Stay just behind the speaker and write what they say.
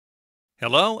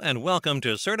Hello and welcome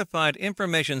to Certified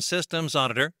Information Systems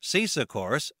Auditor CISA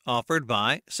course offered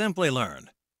by Simplilearn.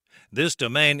 This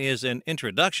domain is an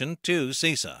introduction to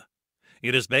CISA.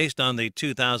 It is based on the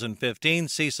 2015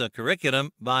 CISA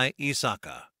curriculum by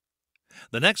ISACA.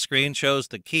 The next screen shows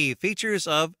the key features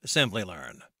of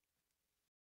Simplilearn.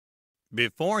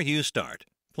 Before you start,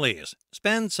 please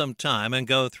spend some time and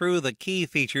go through the key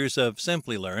features of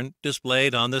Simplilearn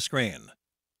displayed on the screen.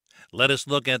 Let us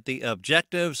look at the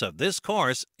objectives of this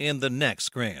course in the next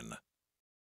screen.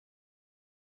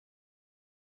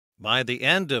 By the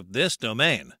end of this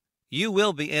domain, you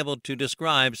will be able to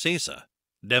describe CISA,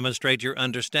 demonstrate your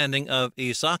understanding of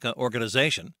ISACA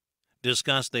organization,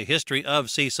 discuss the history of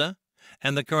CISA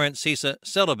and the current CISA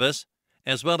syllabus,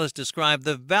 as well as describe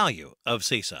the value of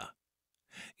CISA.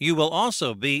 You will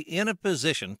also be in a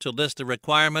position to list the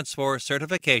requirements for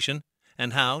certification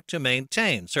and how to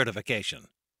maintain certification.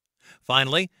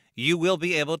 Finally, you will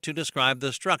be able to describe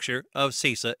the structure of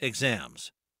CISA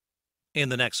exams. In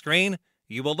the next screen,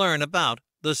 you will learn about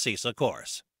the CISA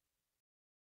course.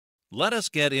 Let us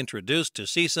get introduced to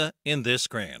CISA in this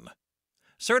screen.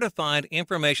 Certified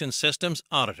Information Systems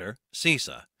Auditor,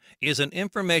 CISA, is an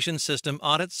information system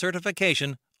audit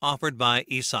certification offered by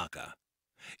ISACA.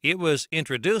 It was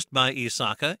introduced by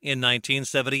ISACA in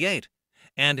 1978,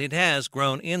 and it has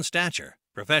grown in stature,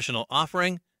 professional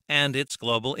offering, and its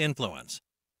global influence.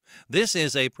 This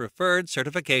is a preferred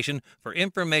certification for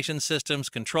information systems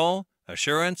control,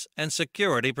 assurance, and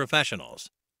security professionals.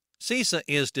 CISA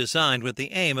is designed with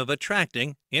the aim of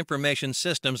attracting information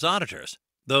systems auditors,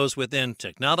 those within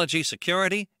technology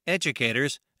security,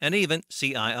 educators, and even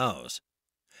CIOs.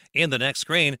 In the next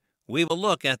screen, we will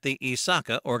look at the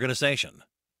ISACA organization.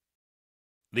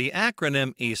 The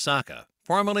acronym ISACA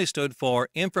formerly stood for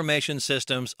Information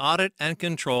Systems Audit and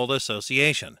Control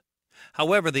Association.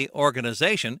 However, the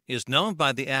organization is known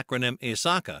by the acronym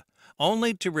ISACA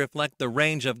only to reflect the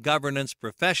range of governance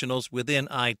professionals within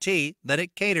IT that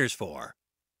it caters for.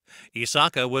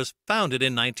 ISACA was founded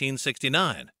in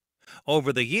 1969.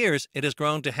 Over the years, it has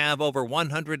grown to have over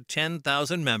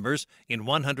 110,000 members in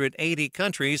 180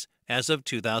 countries as of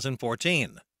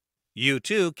 2014. You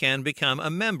too can become a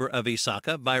member of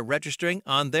ISACA by registering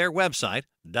on their website,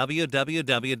 www.isaca.org.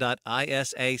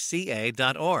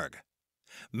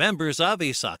 Members of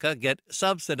ISACA get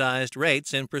subsidized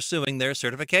rates in pursuing their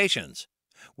certifications,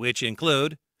 which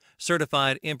include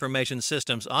Certified Information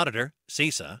Systems Auditor,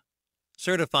 CISA,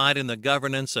 Certified in the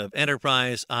Governance of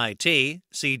Enterprise IT,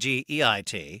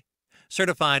 CGEIT,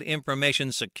 Certified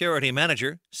Information Security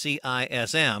Manager,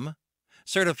 CISM,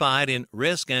 Certified in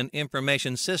Risk and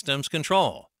Information Systems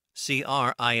Control,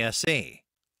 CRISC.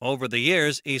 Over the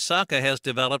years, ISACA has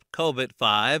developed COBIT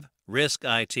 5, Risk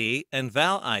IT, and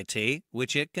Val IT,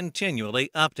 which it continually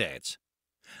updates.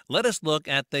 Let us look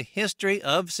at the history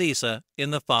of CISA in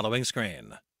the following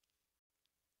screen.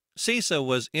 CISA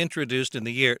was introduced in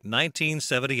the year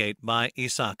 1978 by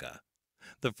ISACA.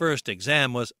 The first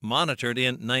exam was monitored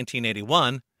in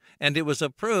 1981, and it was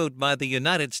approved by the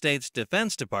United States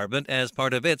Defense Department as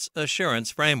part of its assurance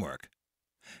framework.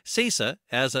 CISA,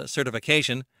 as a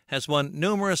certification, has won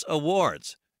numerous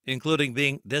awards, including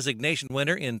being designation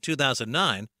winner in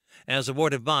 2009 as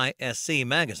awarded by SC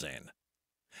Magazine.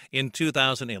 In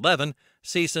 2011,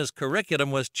 CISA's curriculum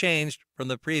was changed from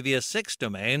the previous 6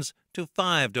 domains to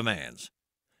 5 domains.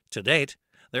 To date,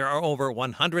 there are over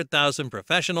 100,000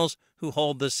 professionals who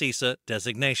hold the CISA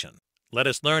designation. Let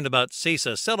us learn about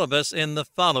CISA syllabus in the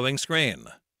following screen.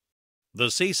 The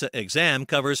CISA exam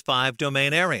covers 5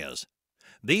 domain areas.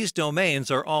 These domains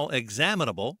are all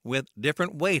examinable with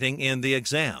different weighting in the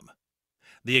exam.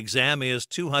 The exam is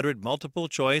 200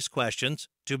 multiple-choice questions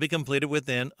to be completed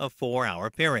within a 4-hour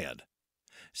period.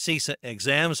 CISA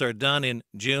exams are done in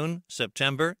June,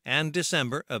 September, and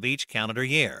December of each calendar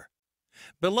year.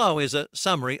 Below is a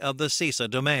summary of the CISA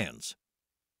domains.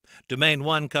 Domain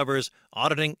 1 covers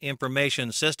auditing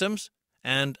information systems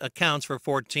and accounts for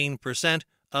 14%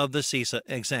 of the CISA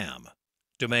exam.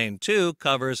 Domain 2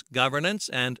 covers governance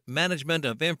and management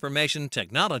of information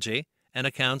technology and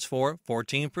accounts for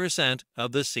 14%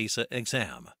 of the CISA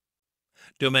exam.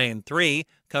 Domain 3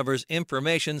 covers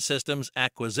information systems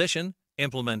acquisition,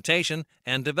 implementation,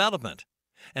 and development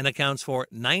and accounts for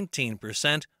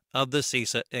 19% of the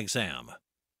CISA exam.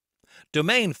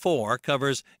 Domain 4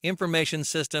 covers information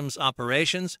systems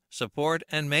operations, support,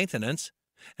 and maintenance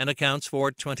and accounts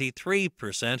for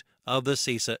 23% of the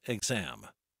CISA exam.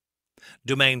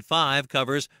 Domain 5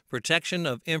 covers protection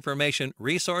of information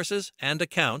resources and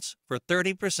accounts for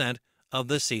 30% of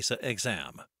the CISA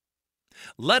exam.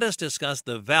 Let us discuss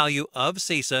the value of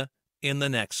CISA in the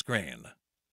next screen.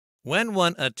 When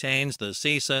one attains the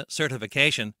CISA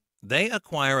certification, they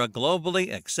acquire a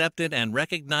globally accepted and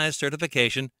recognized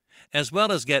certification, as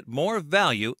well as get more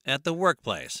value at the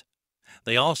workplace.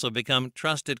 They also become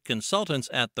trusted consultants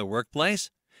at the workplace,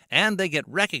 and they get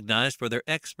recognized for their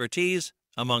expertise,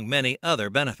 among many other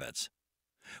benefits.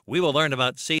 We will learn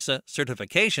about CISA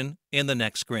certification in the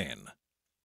next screen.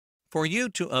 For you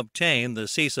to obtain the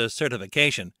CISA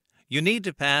certification, you need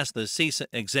to pass the CISA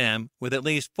exam with at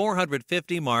least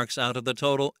 450 marks out of the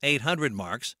total 800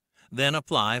 marks, then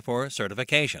apply for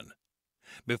certification.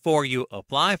 Before you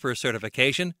apply for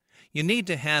certification, you need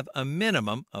to have a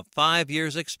minimum of 5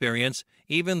 years' experience,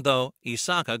 even though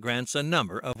ISACA grants a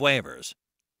number of waivers.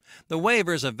 The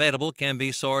waivers available can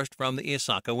be sourced from the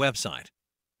ISACA website.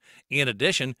 In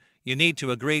addition, you need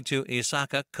to agree to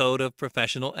ISACA Code of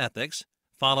Professional Ethics,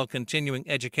 follow continuing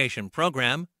education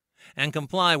program, and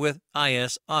comply with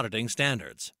IS auditing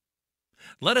standards.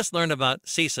 Let us learn about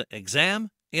CISA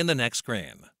exam in the next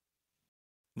screen.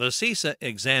 The CISA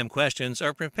exam questions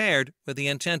are prepared with the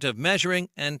intent of measuring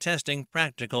and testing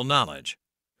practical knowledge.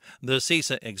 The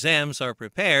CISA exams are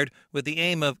prepared with the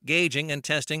aim of gauging and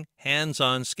testing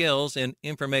hands-on skills in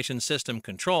information system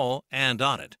control and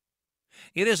audit.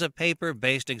 It is a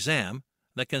paper-based exam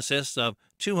that consists of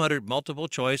 200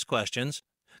 multiple-choice questions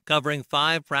covering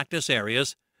 5 practice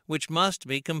areas, which must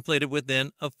be completed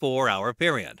within a 4-hour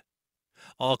period.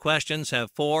 All questions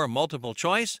have 4 multiple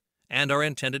choice and are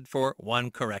intended for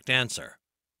 1 correct answer.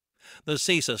 The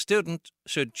CISA student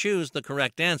should choose the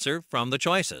correct answer from the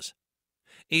choices.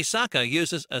 ISACA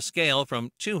uses a scale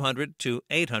from 200 to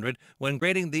 800 when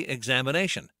grading the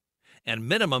examination, and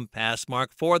minimum pass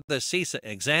mark for the CISA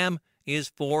exam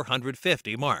is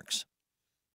 450 marks.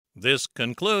 This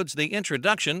concludes the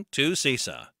introduction to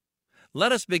CISA.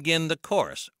 Let us begin the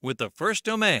course with the first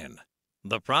domain,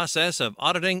 the process of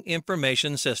auditing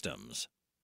information systems.